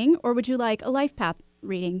energy reading, or would you like a life path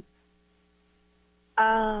reading?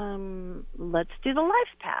 Let's do the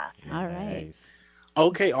life path. All right. Nice.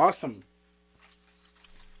 Okay, awesome.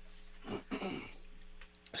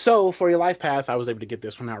 So for your life path, I was able to get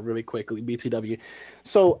this one out really quickly, BTW.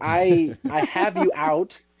 So I have you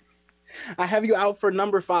out. I have you out for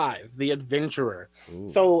number 5, the adventurer. Ooh.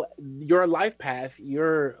 So your life path,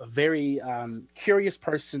 you're a very curious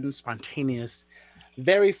person, spontaneous,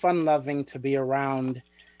 very fun-loving to be around.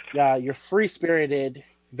 You're free-spirited,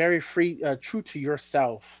 very free, true to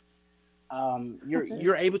yourself.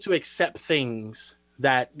 You're able to accept things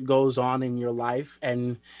that goes on in your life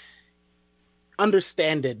and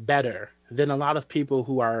understand it better than a lot of people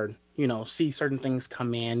who are, see certain things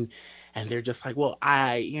come in and they're just like, well,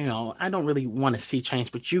 I don't really want to see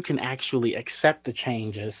change, but you can actually accept the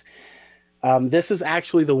changes. This is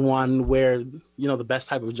actually the one where, the best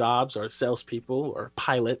type of jobs are salespeople or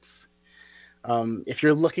pilots. If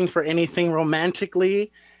you're looking for anything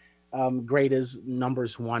romantically, great is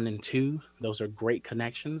numbers 1 and 2. Those are great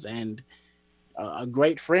connections. And a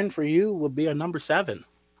great friend for you would be a number 7.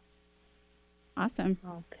 Awesome.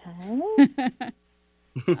 Okay.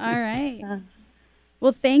 All right.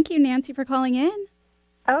 Well, thank you, Nancy, for calling in.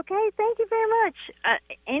 Okay, thank you very much.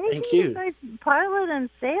 Anything besides pilot and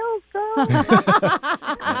sales,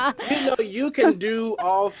 though? You can do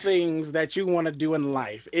all things that you want to do in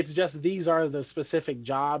life. It's just these are the specific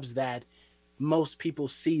jobs that most people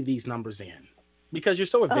see these numbers in because you're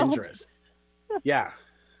so adventurous. Yeah.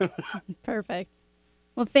 Perfect.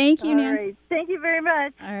 Well, thank you, Nancy. Right. Thank you very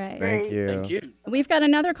much. All right. Thank you. Thank you. We've got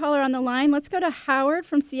another caller on the line. Let's go to Howard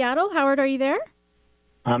from Seattle. Howard, are you there?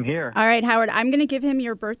 I'm here. All right, Howard, I'm going to give him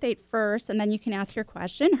your birth date first, and then you can ask your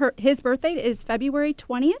question. His birth date is February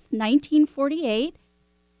 20th, 1948.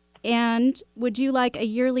 And would you like a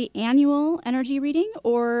yearly annual energy reading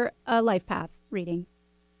or a life path reading?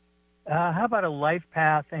 How about a life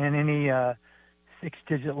path and any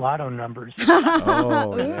 6-digit lotto numbers?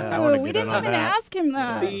 Oh, yeah. I want to we get didn't in on even that. ask him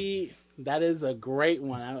that. That is a great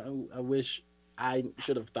one. I wish I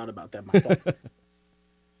should have thought about that myself.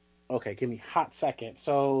 Okay, give me a hot second.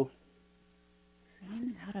 So,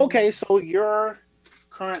 so your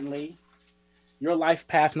life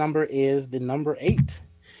path number is the number 8.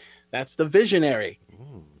 That's the visionary.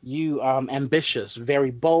 You ambitious,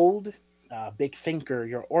 very bold, big thinker.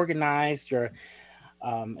 You're organized. You're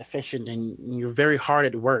efficient, and you're very hard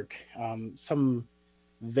at work. Some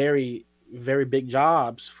very, very big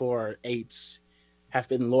jobs for 8s have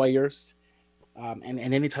been lawyers and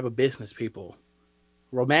any type of business people.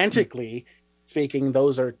 Romantically speaking,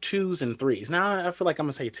 those are 2s and 3s. Now, I feel like I'm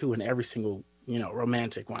going to say 2 in every single,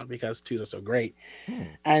 romantic one because 2s are so great.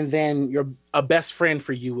 And then a best friend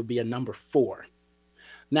for you would be a number 4.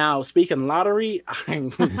 Now, speaking lottery,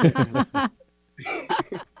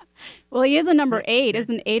 Well, he is a number 8.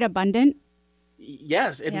 Isn't 8 abundant?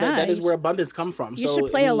 Yes, that is where abundance comes from. You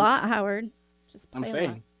should play a lot, Howard. Just play I'm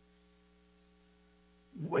saying.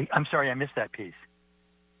 Wait, I'm sorry, I missed that piece.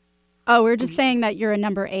 Oh, we're just saying that you're a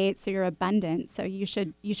number 8, so you're abundant. So you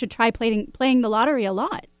should try playing the lottery a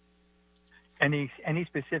lot. Any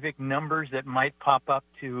specific numbers that might pop up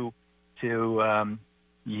to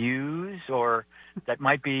use or that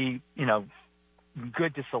might be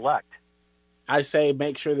good to select? I say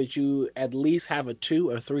make sure that you at least have a 2,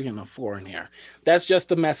 a 3, and a 4 in here. That's just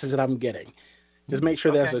the message that I'm getting. Just make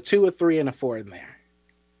sure there's a 2, a 3, and a 4 in there.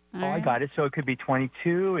 All right. I got it. So it could be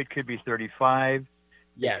 22. It could be 35.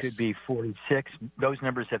 Yes. It could be 46. Those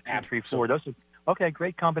numbers have 2, 3, 4. Those are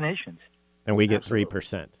great combinations. And we get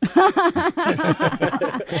 3%.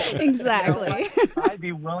 Exactly. I'd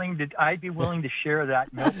be willing to share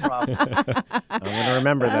that, no problem. I'm going to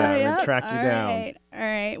remember that. I'm going to track you down. All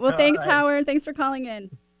right. Well, thanks, Howard. Thanks for calling in.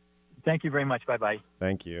 Thank you very much. Bye-bye.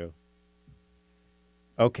 Thank you.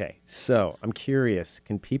 Okay, so I'm curious.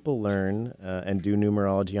 Can people learn and do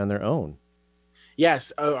numerology on their own?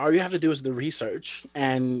 Yes. All you have to do is the research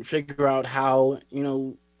and figure out how,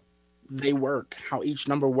 they work, how each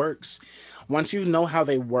number works. Once you know how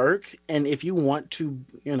they work, and if you want to,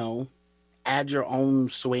 add your own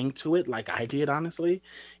swing to it, like I did, honestly,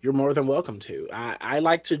 you're more than welcome to. I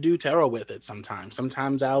like to do tarot with it sometimes.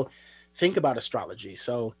 Sometimes I'll think about astrology.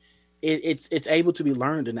 So it's able to be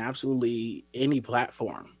learned in absolutely any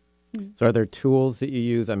platform. So are there tools that you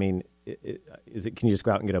use? I mean, can you just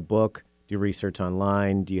go out and get a book? Do you research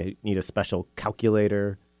online? Do you need a special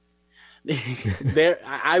calculator?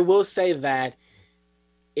 I will say that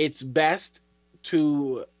it's best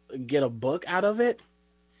to get a book out of it.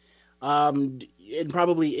 And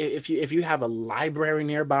probably if you have a library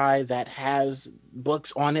nearby that has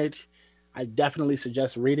books on it, I definitely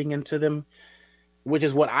suggest reading into them, which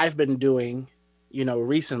is what I've been doing,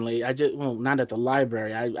 recently. Not at the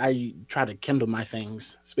library. I try to Kindle my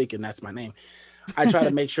things. Speaking, that's my name. I try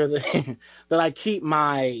to make sure that that I keep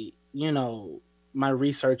my, my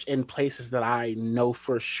research in places that I know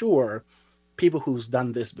for sure people who's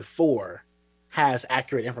done this before has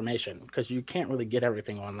accurate information, because you can't really get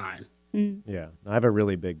everything online. Yeah, I have a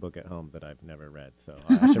really big book at home that I've never read, so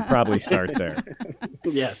I should probably start there.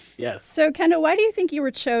 Yes. So, Kendall, why do you think you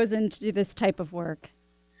were chosen to do this type of work?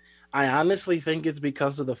 I honestly think it's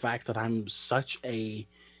because of the fact that I'm such a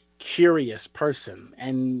curious person,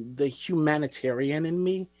 and the humanitarian in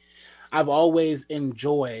me. I've always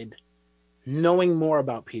enjoyed knowing more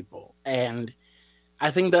about people, and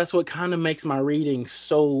I think that's what kind of makes my reading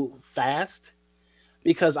so fast,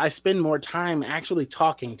 because I spend more time actually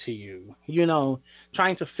talking to you,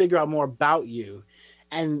 trying to figure out more about you.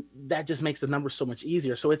 And that just makes the numbers so much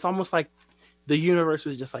easier. So it's almost like the universe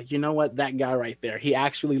was just like, you know what, that guy right there, he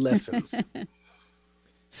actually listens.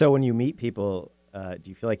 So when you meet people, do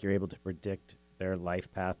you feel like you're able to predict their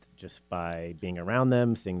life path just by being around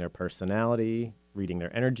them, seeing their personality, reading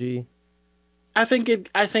their energy? I think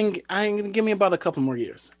give me about a couple more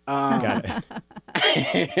years. Got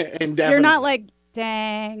it. You're not like,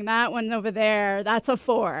 dang, that one over there, that's a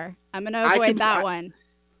 4. I'm going to avoid that one.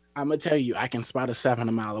 I'm going to tell you, I can spot a 7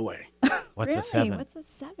 a mile away. What's really? a 7? What's a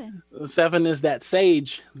 7? 7 is that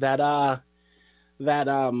sage, what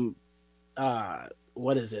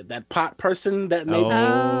is it? That pot person that made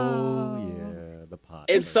yeah, the pot.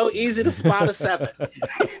 It's so easy to spot a 7.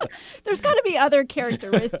 There's got to be other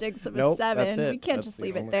characteristics of a 7. That's it. We can't just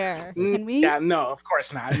leave it there. Can we? Yeah, no, of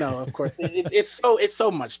course not. No, of course. It's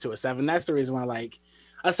so much to a 7. That's the reason why,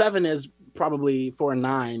 a 7 is probably for a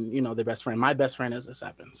 9, the best friend. My best friend is a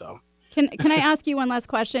 7, so. Can I ask you one last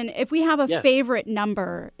question? If we have a Yes. favorite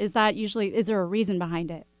number, is there a reason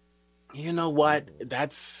behind it? You know what?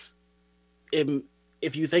 That's it.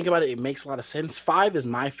 If you think about it, it makes a lot of sense. 5 is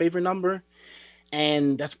my favorite number,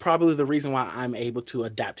 and that's probably the reason why I'm able to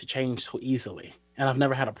adapt to change so easily, and I've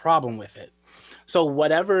never had a problem with it. So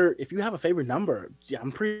if you have a favorite number,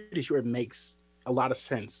 I'm pretty sure it makes a lot of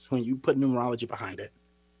sense when you put numerology behind it.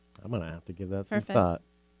 I'm going to have to give that some Perfect. thought.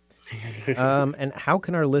 And how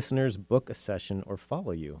can our listeners book a session or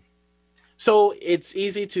follow you? So it's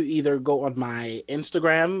easy to either go on my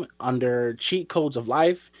Instagram under Cheat Codes of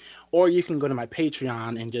Life, or you can go to my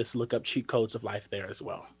Patreon and just look up Cheat Codes of Life there as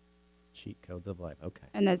well. Cheat Codes of Life. Okay.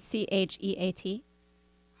 And that's CHEAT?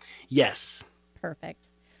 Yes. Perfect.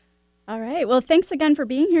 All right. Well, thanks again for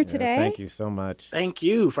being here today. Thank you so much. Thank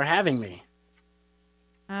you for having me.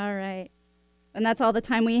 All right. And that's all the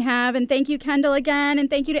time we have. And thank you, Kendall, again. And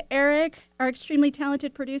thank you to Eric, our extremely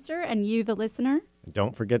talented producer, and you, the listener.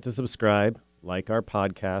 Don't forget to subscribe, like our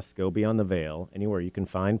podcast, Go Beyond the Veil, anywhere you can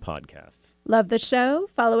find podcasts. Love the show?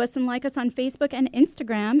 Follow us and like us on Facebook and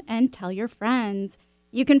Instagram, and tell your friends.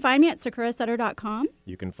 You can find me at sakurasutter.com.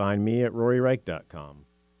 You can find me at roryreich.com.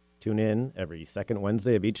 Tune in every second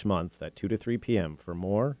Wednesday of each month at 2 to 3 p.m. for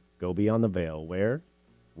more Go Beyond the Veil, where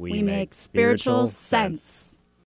we make spiritual sense.